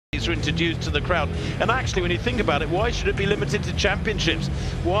are introduced to the crowd. And actually, when you think about it, why should it be limited to championships?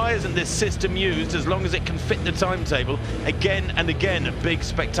 Why isn't this system used as long as it can fit the timetable again and again at big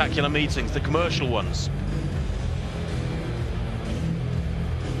spectacular meetings, the commercial ones?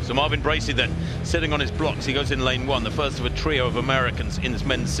 So Marvin Bracey then sitting on his blocks. He goes in lane one, the first of a trio of Americans in this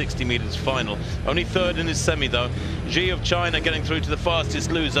men's 60 meters final. Only third in his semi though. Xi of China getting through to the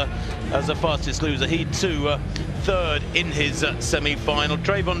fastest loser as the fastest loser. He too third in his semi-final.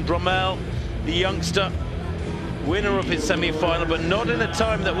 Trayvon Bromell, the youngster, winner of his semi-final, but not in a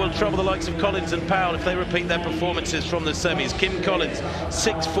time that will trouble the likes of Collins and Powell if they repeat their performances from the semis. Kim Collins,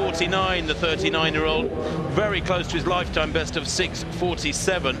 6:49, the 39-year-old, very close to his lifetime best of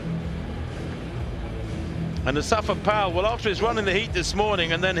 6:47. And Asafa Powell, well, after his run in the heat this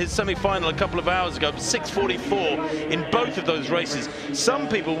morning and then his semi-final a couple of hours ago, 6:44 in both of those races. Some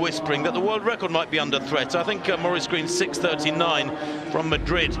people whispering that the world record might be under threat. I think Maurice Green's 6:39 from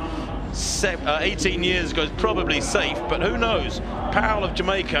Madrid 18 years ago is probably safe, but who knows? Powell of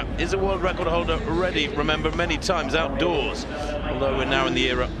Jamaica is a world record holder already, remember, many times outdoors, although we're now in the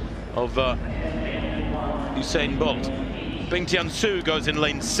era of Usain Bolt. Bing Tiansu goes in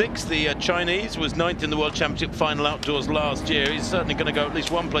lane 6. The Chinese was 9th in the World Championship final outdoors last year. He's certainly going to go at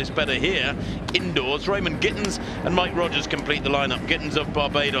least one place better here, indoors. Raymond Gittins and Mike Rogers complete the lineup. Gittins of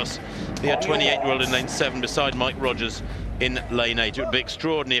Barbados, the 28-year-old in lane 7 beside Mike Rogers in lane 8. It would be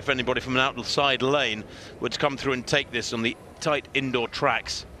extraordinary if anybody from an outside lane would come through and take this on the tight indoor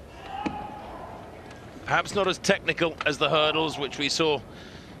tracks. Perhaps not as technical as the hurdles, which we saw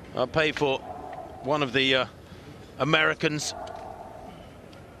pay for one of the Americans,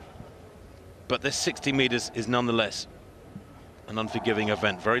 but this 60 meters is nonetheless an unforgiving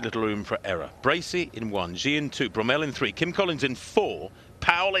event. Very little room for error. Bracey in 1, Xi in 2, Bromell in 3, Kim Collins in 4,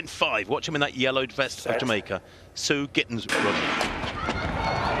 Powell in 5. Watch him in that yellowed vest of Jamaica. Sue Gittins, Rogers.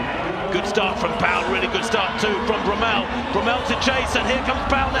 Good start from Powell, really good start too from Bromell. Bromell to chase, and here comes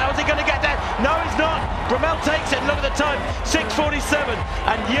Powell now. Is he going to get there? No, he's not. Bromell takes it. Look at the time, 6:47,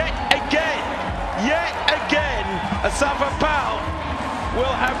 and yet again, Asafa Powell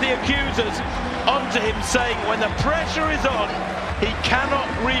will have the accusers onto him, saying when the pressure is on, he cannot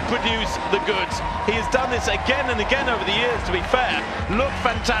reproduce the goods. He has done this again and again over the years, to be fair. Looked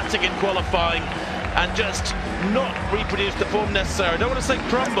fantastic in qualifying and just not reproduced the form necessary. I don't want to say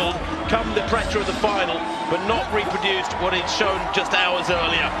crumbled come the pressure of the final, but not reproduced what he'd shown just hours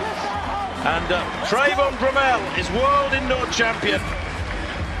earlier. And Trayvon Bromell is world indoor champion.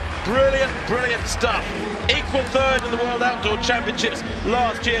 Brilliant, brilliant stuff. Equal third in the World Outdoor Championships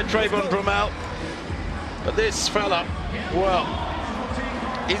last year, Trayvon Bromell. But this fella, well,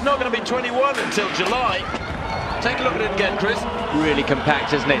 he's not going to be 21 until July. Take a look at it again, Chris. Really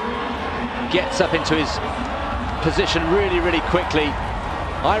compact, isn't it? Gets up into his position really, really quickly.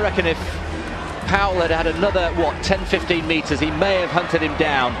 I reckon if Powell had had another, 10-15 meters, he may have hunted him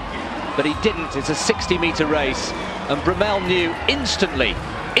down, but he didn't. It's a 60-meter race, and Bromell knew instantly,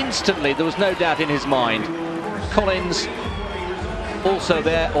 there was no doubt in his mind. Collins also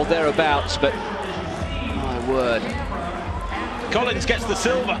there or thereabouts, but my word. Collins gets the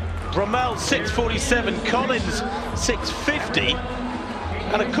silver. Bromell 6:47, Collins 6:50.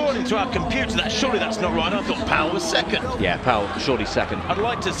 And according to our computer, surely that's not right. I thought Powell was second. Yeah, Powell surely second. I'd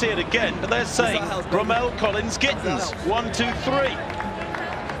like to see it again, but they're saying Bromell, Collins, Gittins, 1, 2, 3.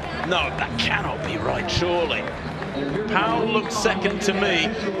 No, that cannot be right, surely. Powell looks second to me.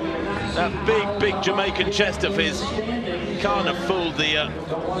 That big Jamaican chest of his can't have fooled the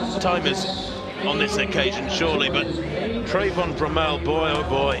timers on this occasion, surely. But Trayvon Bromell, boy oh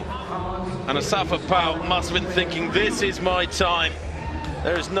boy. And Asafa Powell must have been thinking, this is my time.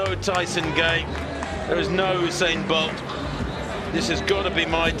 There is no Tyson Gay. There is no Usain Bolt. This has got to be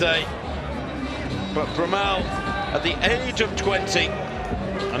my day. But Bromell, at the age of 20,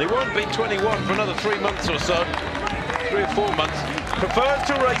 and he won't be 21 for another 3 months or so, 3 or 4 months, prefers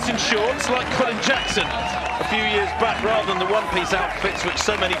to race in shorts like Colin Jackson a few years back rather than the one-piece outfits which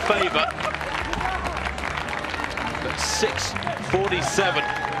so many favour. But 6:47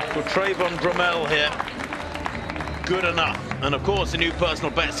 for Trayvon Bromell here. Good enough. And of course, a new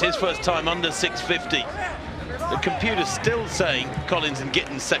personal best, his first time under 6:50. The computer's still saying Collins and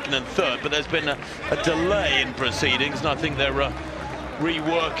Gittins second and third, but there's been a delay in proceedings, and I think they're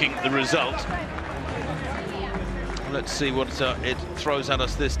reworking the result. Let's see what it throws at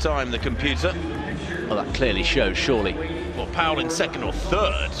us this time, the computer. Well, that clearly shows, surely. Well, Powell in second or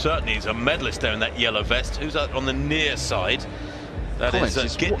third. Certainly he's a medalist there in that yellow vest. Who's that on the near side? That Collins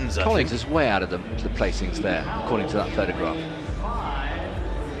is Gittins, Collins is way out of the placings there, according to that photograph.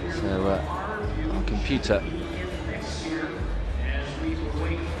 So our computer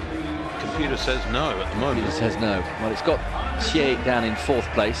computer says no at the moment. Computer says no. Well, it's got Xie down in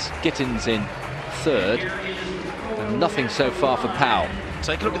 4th place, Gittins in 3rd, and nothing so far for Powell.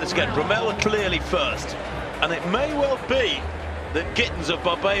 Take a look at this again. Bromell clearly first, and it may well be that Gittins of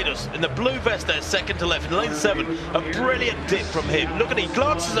Barbados in the blue vest there, second to left in lane 7. A brilliant dip from him. Look at it, he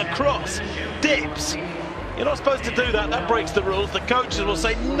glances across, dips. You're not supposed to do that, that breaks the rules. The coaches will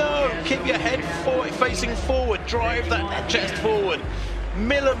say, no, keep your head forward, facing forward, drive that chest forward.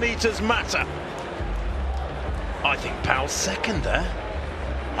 Millimeters matter. I think Powell's second there.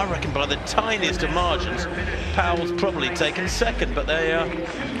 I reckon by the tiniest of margins, Powell's probably taken second, but they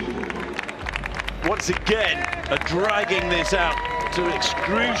once again are dragging this out to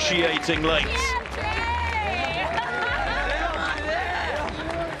excruciating lengths.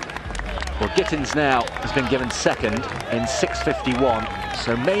 Well, Gittins now has been given second in 6:51,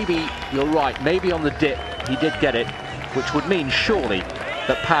 so maybe you're right, maybe on the dip he did get it, which would mean surely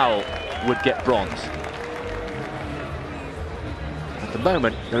that Powell would get bronze. At the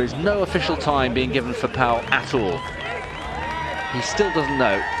moment, there is no official time being given for Powell at all. He still doesn't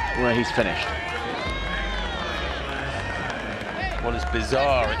know where he's finished. Well, it's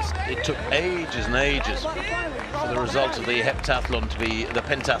bizarre. It took ages and ages for the result of the pentathlon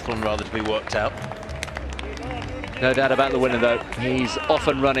to be worked out. No doubt about the winner, though. He's off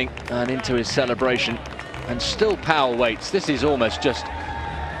and running and into his celebration, and still Powell waits. This is almost just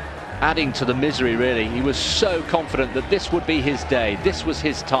adding to the misery, really. He was so confident that this would be his day. This was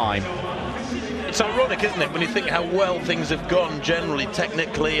his time. It's ironic, isn't it, when you think how well things have gone generally,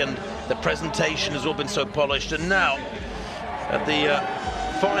 technically, and the presentation has all been so polished, and now at the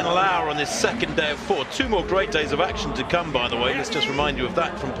final hour on this second day of 4. 2 more great days of action to come, by the way. Let's just remind you of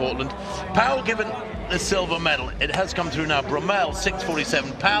that from Portland. Powell given the silver medal. It has come through now. Bromell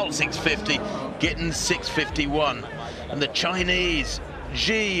 6:47, Powell 6:50, Gittins 6:51. And the Chinese,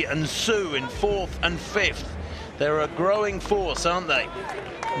 Ji and Su in 4th and 5th. They're a growing force, aren't they?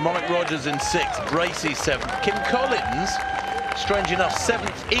 Mike Rogers in 6th, Bracey 7th. Kim Collins, strange enough,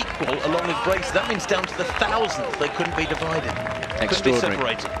 7th equal along with Bracey. That means down to the 1,000th they couldn't be divided. Extraordinary.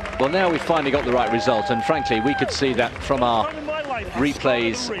 Couldn't be separated. Well, now we've finally got the right result, and frankly we could see that from our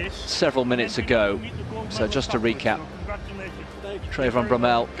replays several minutes ago. So just to recap, Trayvon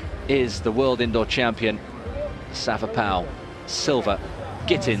Bromell is the world indoor champion. Safa Powell silver,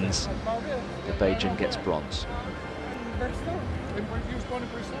 Gittins, the Bajan gets bronze.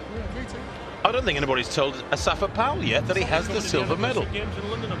 I don't think anybody's told Safa Powell yet that he has the silver medal.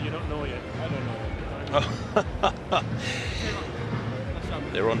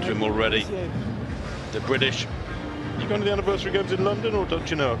 They're on to him already. The British. You going to the anniversary games in London, or don't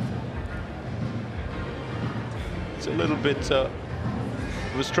you know? It's a little bit of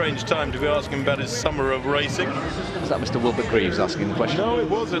a strange time to be asking about his summer of racing. Was that Mr. Wilbert Greaves asking the question? No, it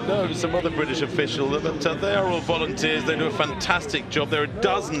wasn't. No, it was some other British official. But they are all volunteers. They do a fantastic job. There are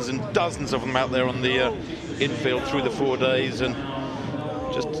dozens and dozens of them out there on the infield through the 4 days, and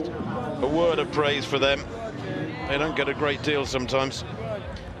just a word of praise for them. They don't get a great deal sometimes.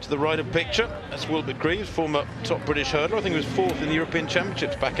 To the right of picture, that's Wilbert Greaves, former top British hurdler. I think he was 4th in the European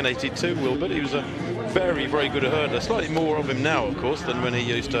Championships back in '82, Wilbert. He was a very, very good hurdler. Slightly more of him now, of course, than when he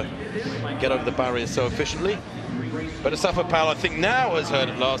used to get over the barriers so efficiently. But Safa Powell, I think, now has heard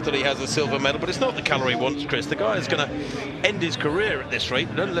at last that he has a silver medal, but it's not the colour he wants, Chris. The guy is going to end his career at this rate.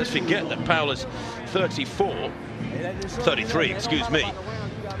 Don't let's forget that Powell is 33, excuse me.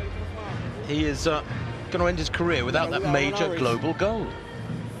 He is going to end his career without that major global gold.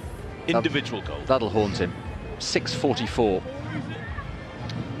 Individual gold. That'll haunt him. 6:44.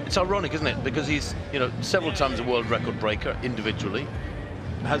 It's ironic, isn't it? Because he's, several times a world record breaker individually,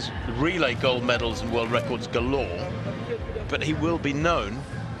 has relay gold medals and world records galore, but he will be known,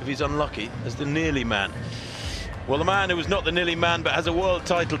 if he's unlucky, as the nearly man. Well, the man who was not the nearly man but has a world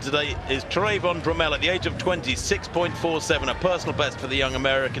title today is Trayvon Bromell at the age of 20, 6.47, a personal best for the young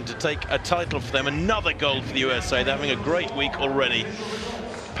American to take a title for them, another gold for the USA. They're having a great week already.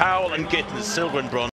 Powell and Gittins, silver and bronze.